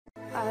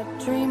I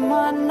dream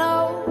I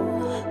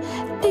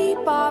know deep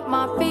of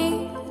my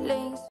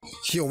feelings.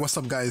 Yo, what's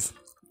up guys?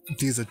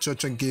 This is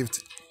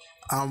Ochoochogift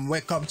and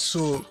welcome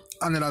to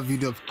another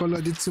video of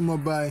COD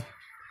Mobile.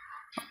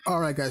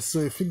 Alright guys, so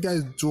if you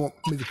guys don't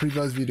make the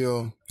previous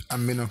video,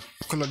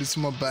 COD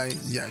Mobile,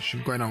 yeah, you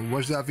should go ahead and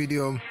watch that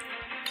video.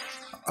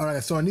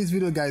 Alright, so on this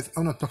video guys,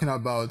 I'm not talking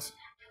about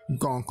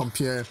gun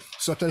compare.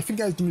 So if you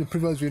guys do the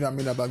previous video I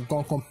made about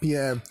gun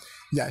compare,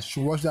 yeah, you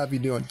should watch that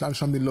video down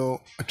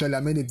below. Actually, I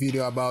made a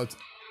video about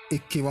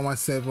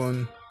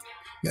AK117,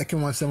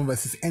 AK117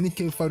 versus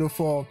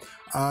AK504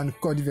 and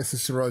COD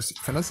versus Rust.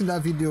 If you're not seen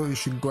that video, you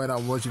should go ahead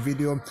and watch the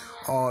video,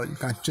 or you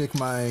can check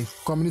my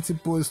community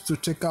post to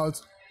check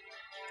out.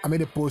 I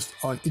made a post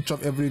on each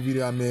of every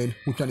video I made,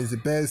 which one is the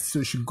best. So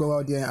you should go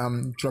out there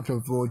and drop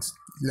your votes.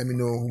 Let me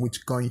know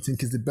which gun you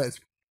think is the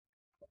best.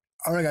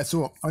 Alright guys,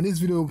 so on this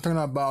video we're talking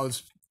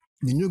about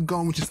the new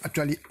gun which is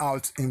actually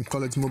out in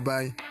COD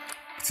Mobile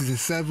Season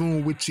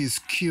 7, which is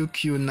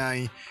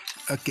QQ9.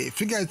 Okay, if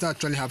you guys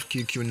actually have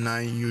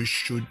QQ9, you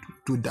should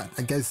do that.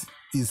 I guess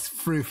it's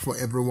free for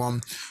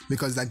everyone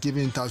because they're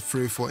giving it out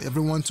free for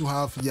everyone to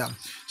have. Yeah,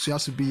 so you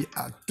have to be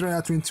at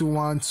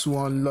 321 to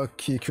unlock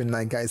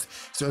QQ9 guys.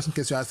 So just in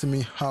case you're asking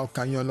me how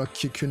can you unlock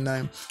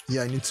QQ9,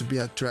 yeah, you need to be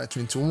at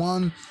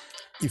 321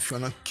 if you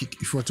want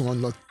to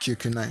unlock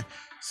QQ9.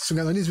 So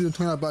guys, on this video we're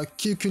talking about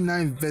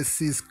QQ9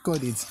 versus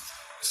Cordite.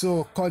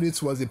 So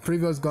Cordite was the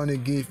previous gun they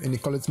gave in the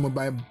COD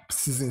Mobile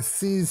Season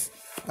 6.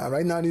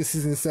 Right now this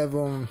is Season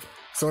 7.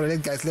 So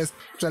let's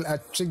try to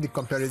check the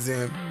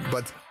comparison,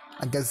 but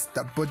I guess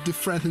that both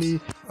differently.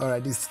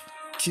 Alright, this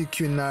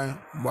QQ9,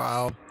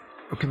 wow.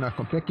 Okay, now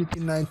compare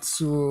QQ9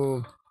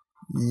 to,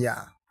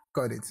 yeah,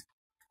 Cordite.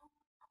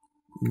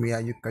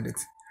 Where you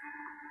Cordite?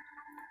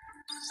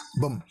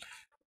 Boom.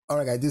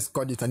 Alright guys, this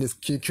Cordite and this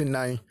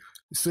QQ9.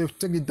 So if you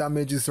take the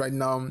damages right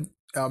now,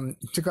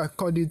 check out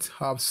Cordite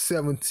have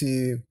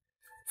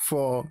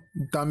 74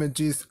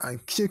 damages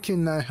and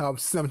QQ9 have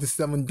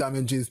 77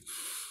 damages,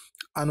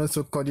 and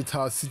also Cordite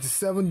have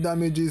 67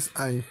 damages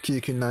and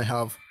QQ9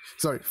 have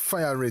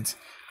fire rate,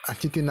 and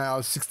QQ9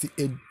 have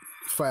 68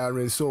 fire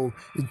rate. So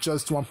it's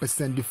just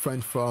 1%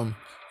 different from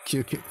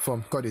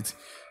Cordite.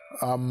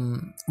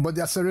 But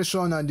the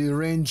acceleration and the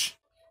range,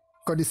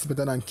 Cordite is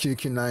better than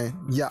QQ9.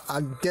 Yeah,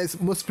 I guess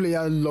most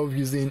players love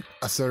using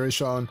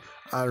acceleration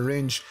and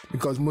range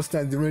because most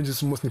times the range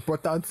is the most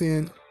important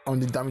thing on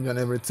the damage and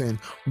everything.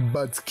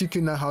 But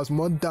QQ9 has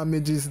more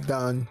damages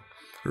than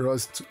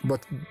Rust,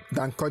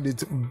 than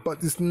Cordite,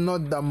 but it's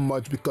not that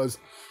much because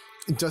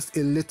it's just a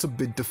little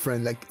bit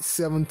different, like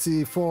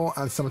 74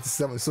 and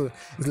 77. So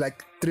it's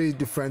like 3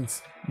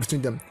 difference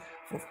between them.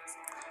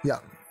 Yeah.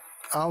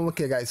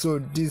 Okay guys, so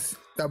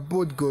they're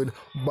both good,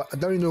 but I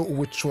don't really know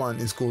which one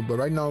is good. But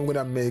right now I'm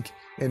gonna make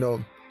a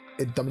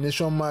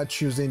domination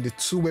match using the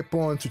 2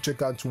 weapons to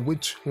check out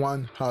which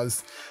one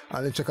has,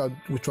 and then check out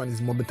which one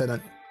is more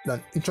better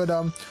than each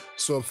other.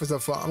 So first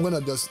of all, I'm gonna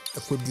just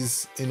put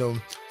this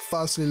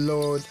fast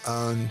reload,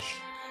 and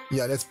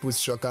yeah, let's put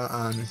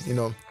shotgun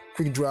and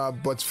quick draw.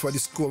 But for the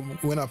scope,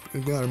 we're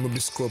gonna remove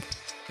the scope.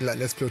 Like,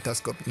 let's play with that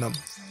scope now.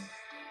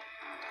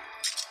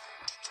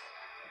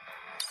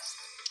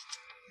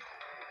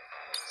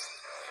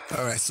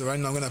 Alright, so right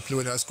now I'm gonna play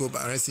with that scope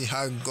and let's see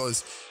how it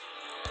goes.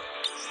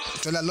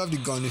 Actually, I love the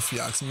gun if you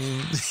ask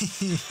me,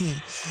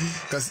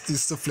 because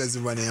it's so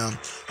flexible when I am.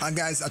 And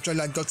guys,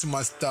 actually I got to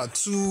master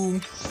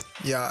 2.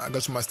 Yeah, I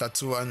got to master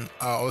 2, and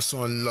I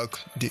also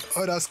unlocked the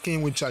other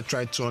skin which I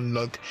tried to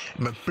unlock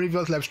in my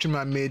previous live stream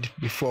I made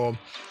before.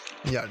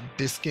 Yeah,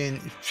 this skin,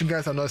 if you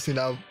guys have not seen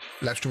that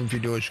live stream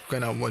video, you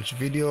can watch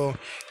video.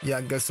 Yeah,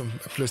 I got I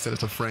played a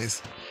lot of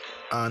friends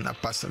and I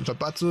passed some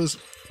battles,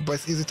 but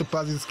it's easy to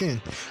pass the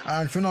skin.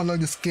 And if you don't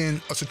unlock the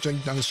skin, also check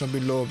the description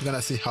below. We're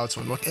gonna see how to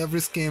unlock every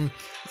skin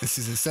in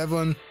Season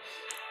 7.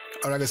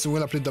 Alright guys, so we're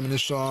gonna play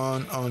domination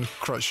on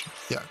Crush.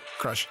 Yeah,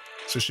 Crush.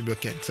 So it should be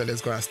okay. So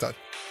let's go and start.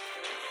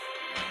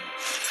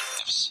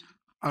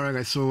 Alright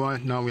guys, so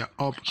right now we are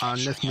up,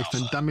 and let's make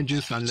some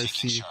damages and let's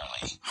see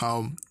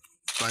how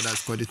bad that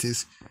squad it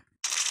is.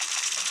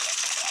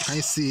 I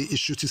see it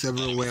shoots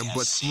everywhere,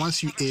 but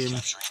once you aim,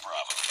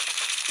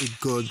 it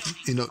goes,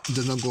 it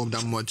does not go up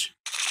that much.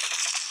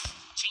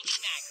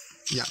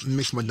 Yeah,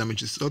 makes more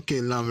damages. Okay,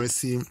 now let's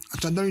see. I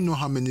don't really know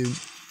how many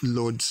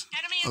loads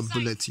of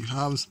bullets you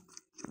have.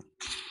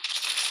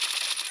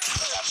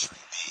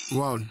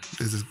 Wow,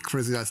 this is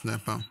crazy ass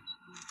sniper.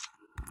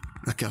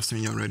 Okay, I've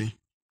seen you already.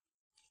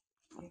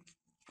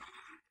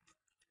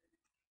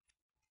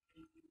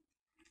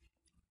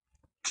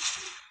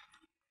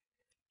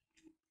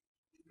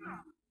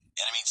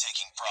 Enemy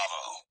taking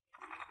Bravo.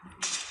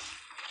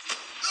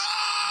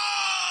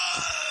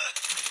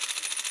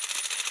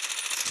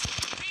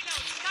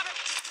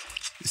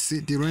 See,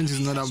 the range is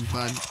not that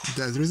bad.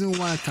 There's a reason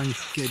why I can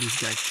get this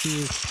guy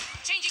killed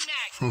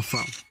from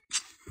far.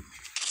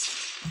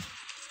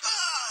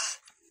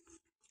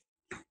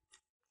 We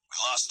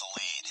lost the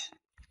lead.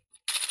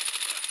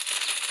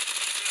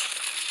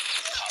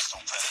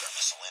 Hostile Predator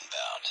missile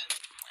inbound.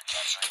 We're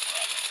capturing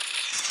Bravo.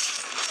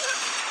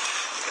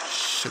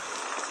 Shit.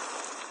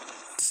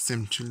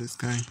 SMG this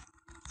guy.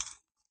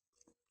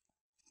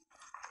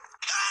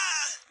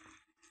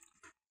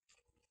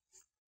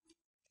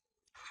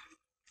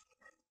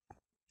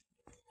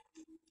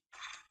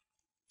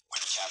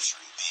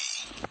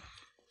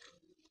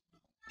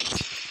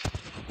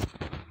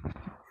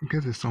 I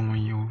guess there's someone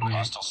here over here.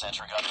 Hostile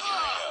sentry gun, here we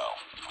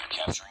go. We're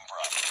capturing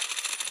Bravo.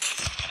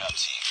 Get up,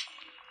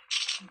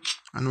 team.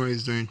 I know what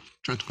he's doing.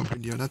 Trying to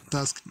complete the other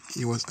task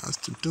he was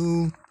asked to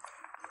do.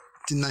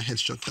 Deny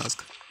headshot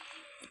task.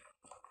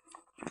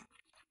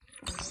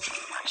 We're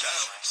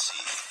capturing C.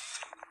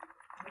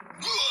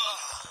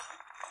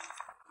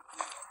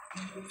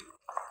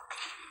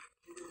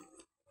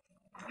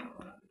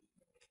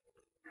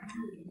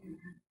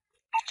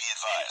 Be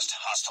advised,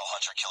 hostile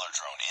hunter-killer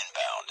drone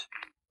inbound.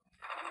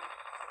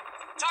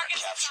 Target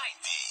in Capturing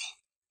sight. B.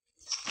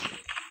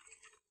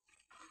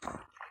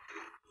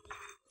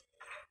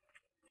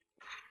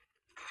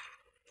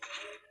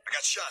 I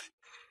got shot.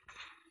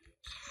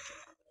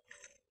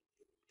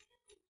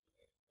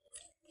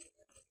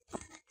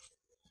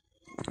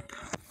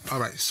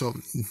 Alright, so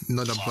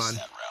not a Lost bad.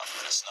 that round,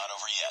 but it's not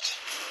over yet.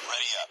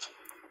 Ready up.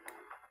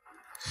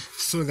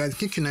 So guys,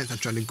 QQ9 is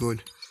actually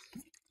good.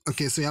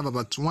 Okay, so you have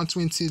about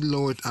 120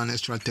 load and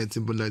extra 30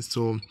 bullets,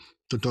 so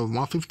total of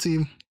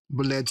 150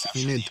 bullets Capture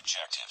in the it,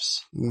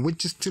 objectives.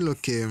 which is still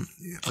okay.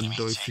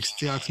 Although if you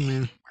still ask me,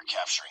 We're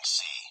capturing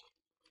C.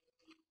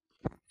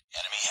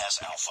 Enemy has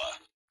Alpha.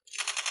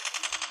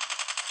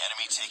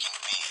 Enemy taking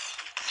B.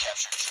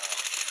 Captured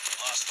Charlie.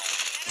 Lost the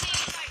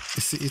lead.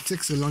 you see, it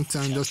takes a long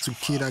time just to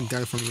kill that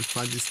guy from the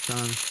far distance.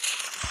 Be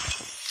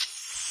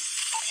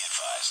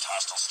advised,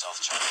 hostile stealth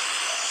Charlie.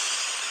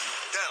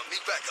 Down,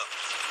 meet back up.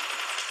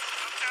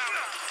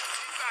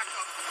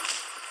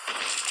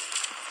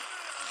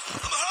 I'm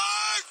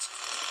hurt!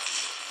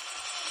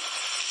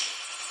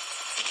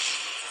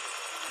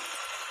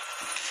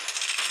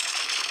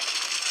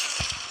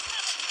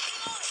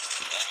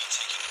 Enemy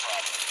taking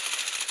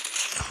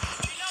Bravo.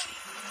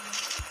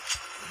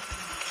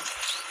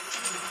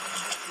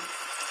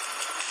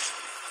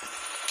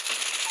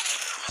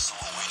 Missile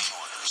awaiting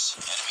orders.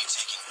 Enemy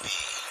taking B.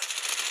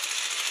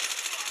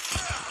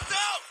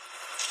 Down!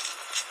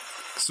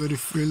 So the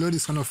reload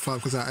is kind of fast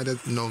because I added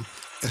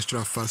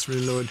extra fast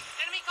reload,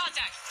 Enemy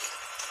contact.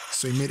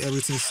 so it made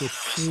everything so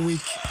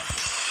quick.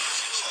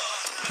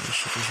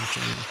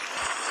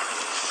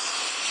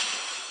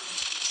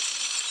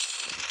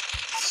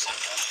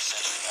 Only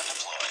sentry gun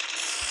deployed.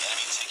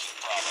 Enemy taking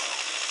Bravo.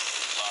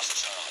 Lost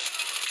Charlie.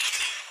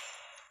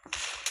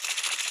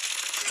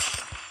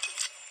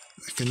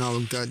 Okay, now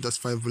we got just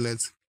 5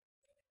 bullets.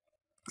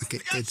 Okay,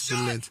 8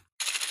 bullets.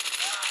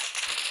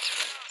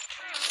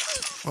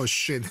 Oh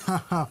shit.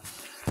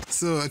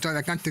 So I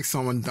can't take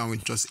someone down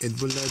with just 8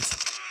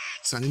 bullets.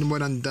 So I need more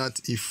than that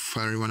if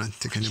I really want to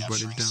take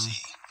anybody Capturing down.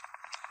 C.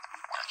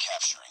 We're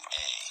capturing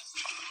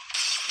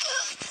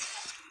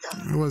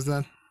A. What was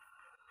that?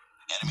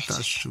 Enemy That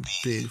taking should B.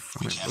 be it for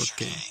We me. captured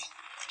Okay. A.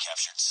 We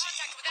captured C.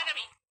 Contact with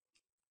enemy.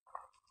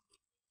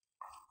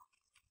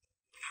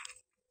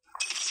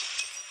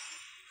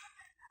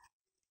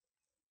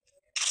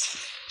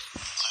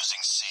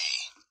 Losing C.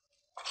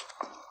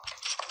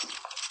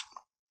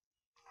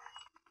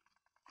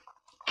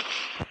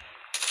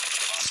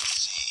 Lost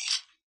C.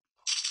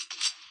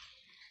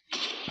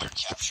 We're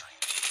capturing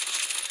B.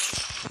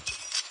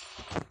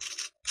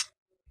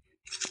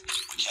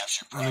 We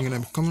captured Bravo. I'm gonna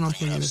be coming up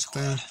Bring it here up, this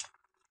time. squad.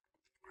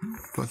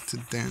 But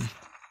then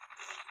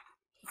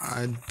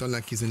I don't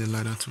like using the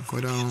ladder to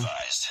go down.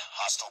 Advised.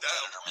 Hostile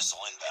Predator missile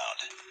inbound.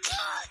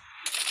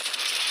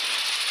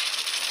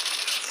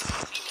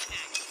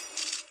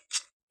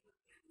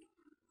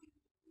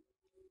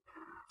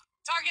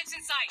 Targets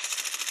in sight.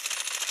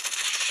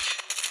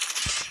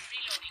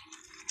 Reloading.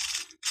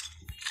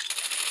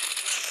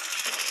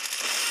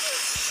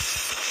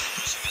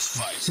 Losing this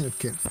fight.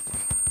 Okay.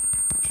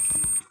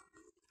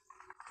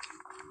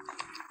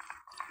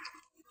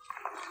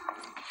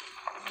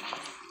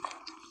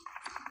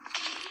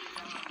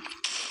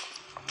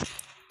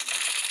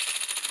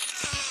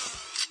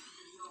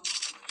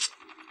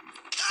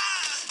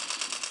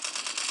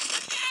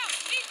 Down.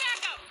 Need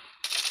backup.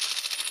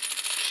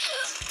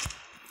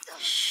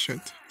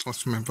 Shit.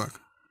 What's my back?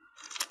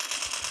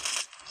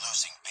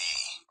 Losing B.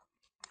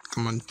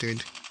 Come on,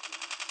 dude.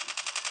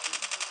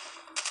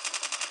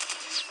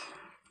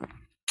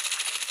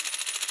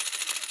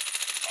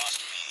 Lost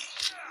B.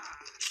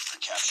 We're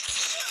capturing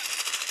C.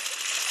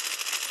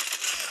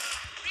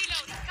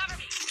 Reloading. Cover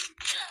me.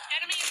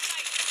 Enemy in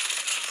sight.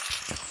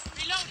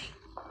 Reloading.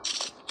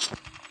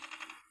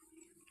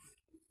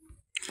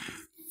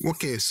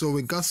 Okay, so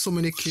we got so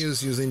many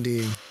kills using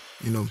the,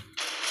 the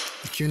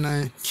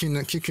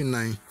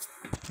QQ9.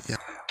 Yeah.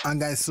 And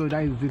guys, so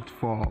that is it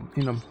for,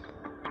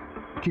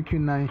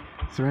 QQ9.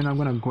 So right now I'm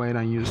gonna go ahead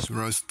and use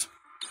Rust.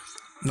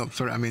 No,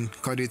 sorry, I mean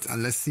Cordite,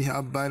 and let's see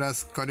how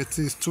badass Cordite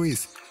is too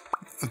is.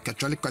 Okay,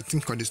 actually I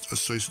think Cordite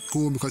also is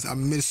cool because I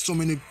made so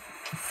many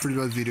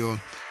previous videos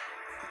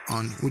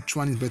on which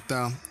one is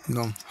better,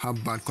 how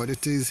bad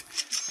Cordite is,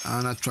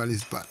 and actually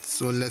it's bad.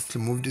 So let's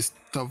remove this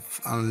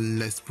stuff and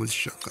let's put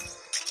shotgun.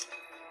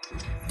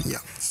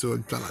 Yeah, so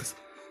balance.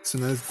 So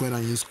now let's go ahead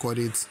and use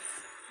Cordite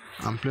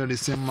and play the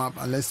same map,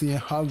 and let's see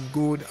how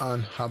good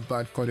and how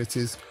bad Cordite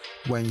is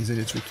when using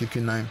it with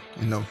QQ9.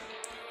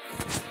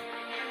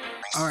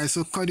 Alright,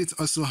 so Cordite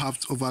also have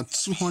over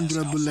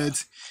 200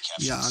 bullets.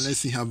 Yeah, and let's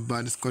see how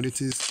bad this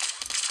Cordite is.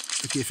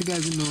 Okay, if you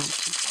guys know,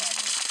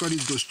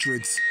 Cordite goes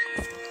straight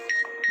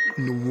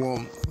in the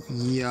wall.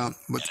 Yeah,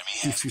 but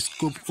if you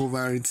scope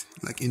over it,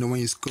 like when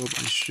you scope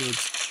and shoot,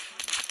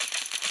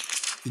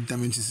 the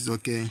damage is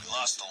okay.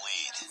 Lost the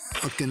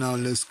lead. Okay, now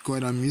let's go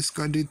ahead and use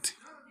Cordite.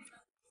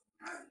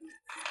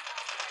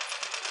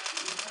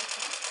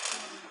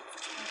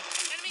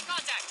 Enemy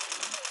contact.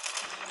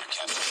 You're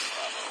capturing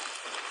Bravo.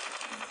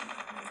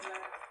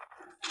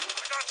 I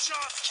got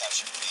shots.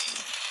 Capture B.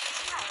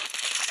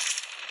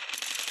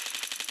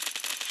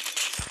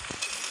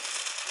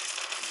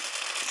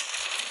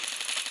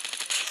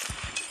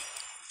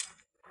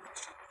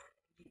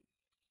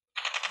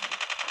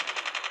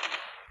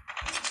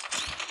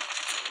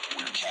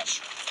 We're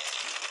capturing A.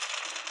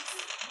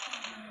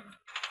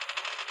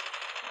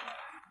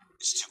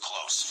 It's too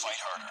close. Fight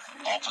harder.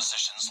 All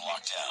positions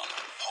locked down.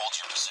 Hold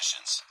your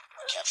positions.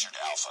 We captured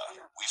Alpha.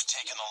 We've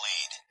taken the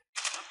lead.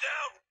 I'm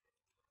down.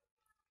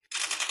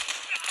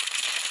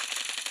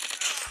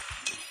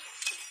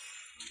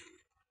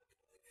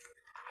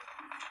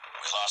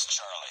 We lost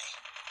Charlie.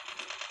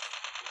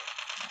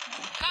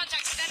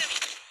 Contact with enemy.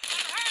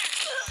 I'm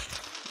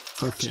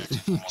hurt. Okay.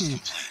 Almost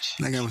complete.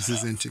 That guy was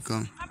season to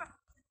come.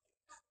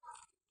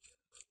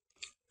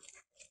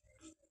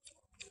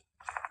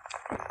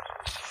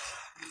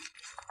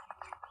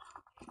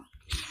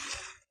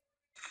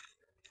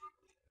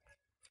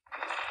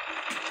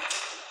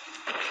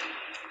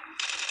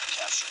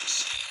 Capturing C.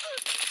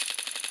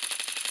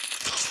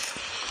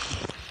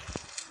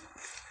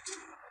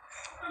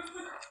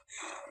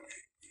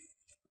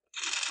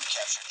 We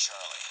captured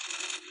Charlie.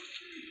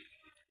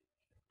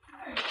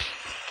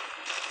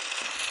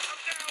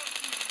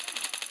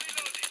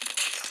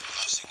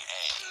 Losing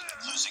A.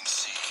 Losing C.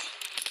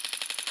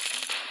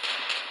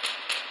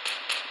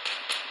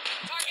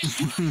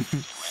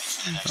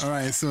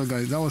 Alright, so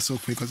guys, that was so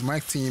quick because my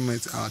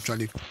teammates are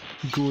actually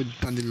good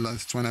than the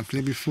last one I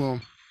played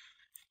before.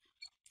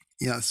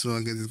 Yeah, so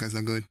I guess these guys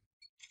are good.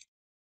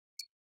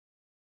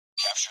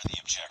 Capture the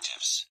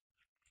objectives.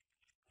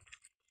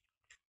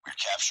 We're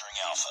capturing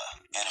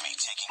Alpha. Enemy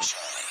taking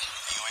Charlie.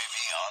 UAV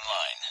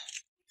online.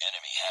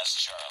 Enemy has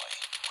Charlie.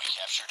 We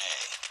captured A.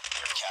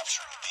 We're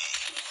capturing B.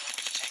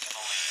 We've taken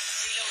the lead.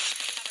 Reloading.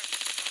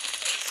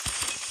 Cover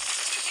me.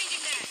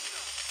 Changing that.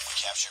 We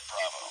captured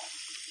Bravo.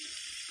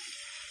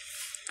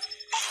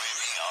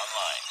 UAV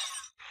online.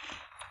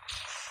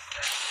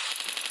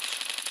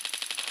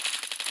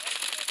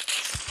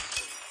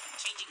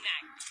 Changing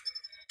mag.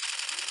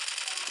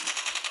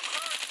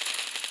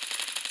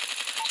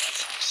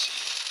 Capturing C.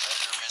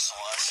 Predator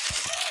missile on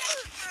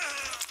standby.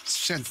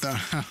 Shut the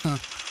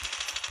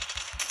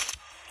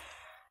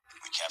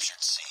We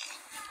captured C.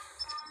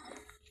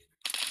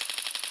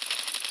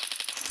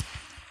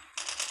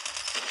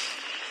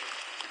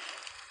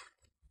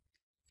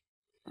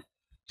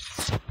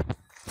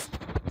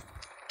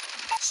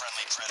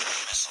 Friendly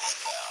Predator missile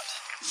inbound.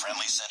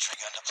 Friendly sentry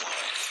gun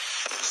deployed.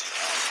 Losing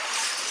Alpha.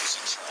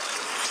 Losing Charlie.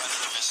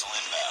 Predator missile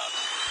inbound.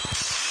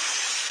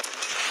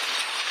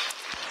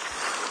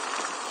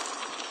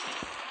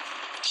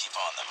 Keep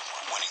on them.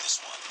 We're winning this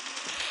one.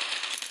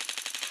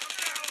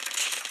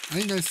 I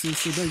think guys, so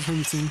that is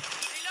everything.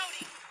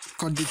 Reloading.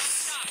 Cordite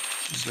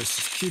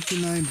versus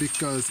QQ9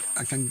 because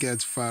I can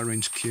get far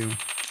range kill. Enemy in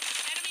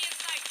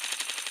sight.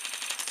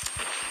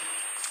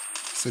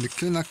 So the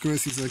killing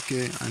accuracy is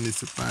okay, and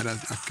it's a bad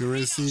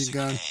accuracy you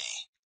got.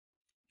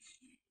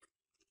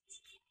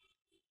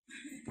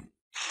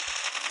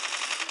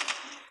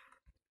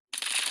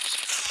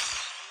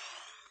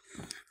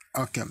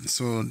 Okay,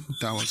 so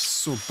that was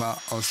super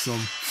awesome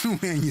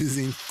when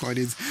using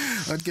Cordite.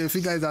 Okay, if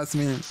you guys ask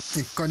me in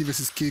Cordite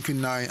versus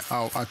QQ9,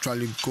 I'll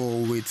actually go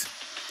with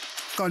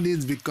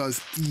Cordite because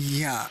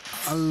yeah,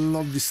 I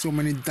love the so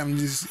many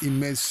damages it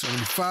makes on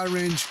the far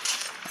range,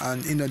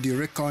 and the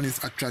recon is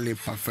actually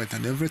perfect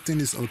and everything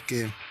is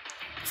okay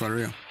for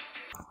real.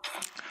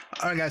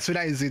 Alright guys, so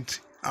that is it,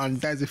 and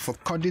that's it for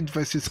Cordite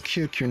versus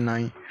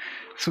QQ9.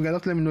 So guys,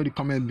 just let me know in the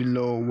comment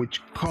below which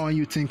car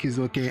you think is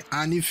okay,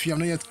 and if you have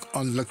not yet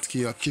unlocked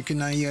your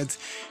QQ9 yet,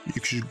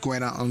 you should go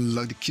ahead and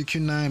unlock the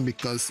QQ9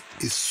 because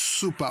it's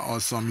super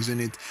awesome,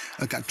 isn't it?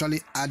 Okay,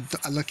 actually I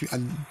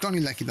don't really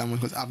like it that much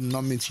because I've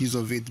not made use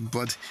of it,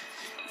 but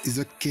it's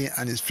okay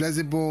and it's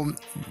flexible,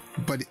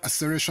 but the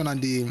acceleration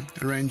and the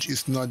range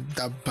is not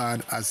that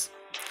bad as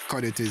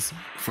Cordite is,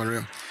 for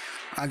real.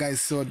 Alright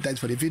guys, so that's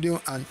for the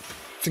video, and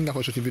thank you for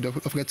watching the video.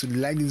 Don't forget to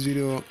like this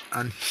video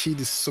and hit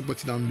the sub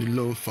button down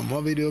below for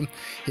more video.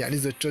 Yeah,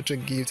 this is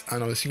Ochoochogift,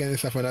 and I'll see you guys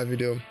next time for that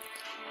video.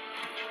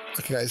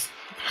 Okay guys,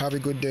 have a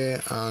good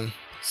day and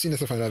see you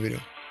next time for that video.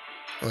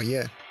 Oh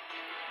yeah.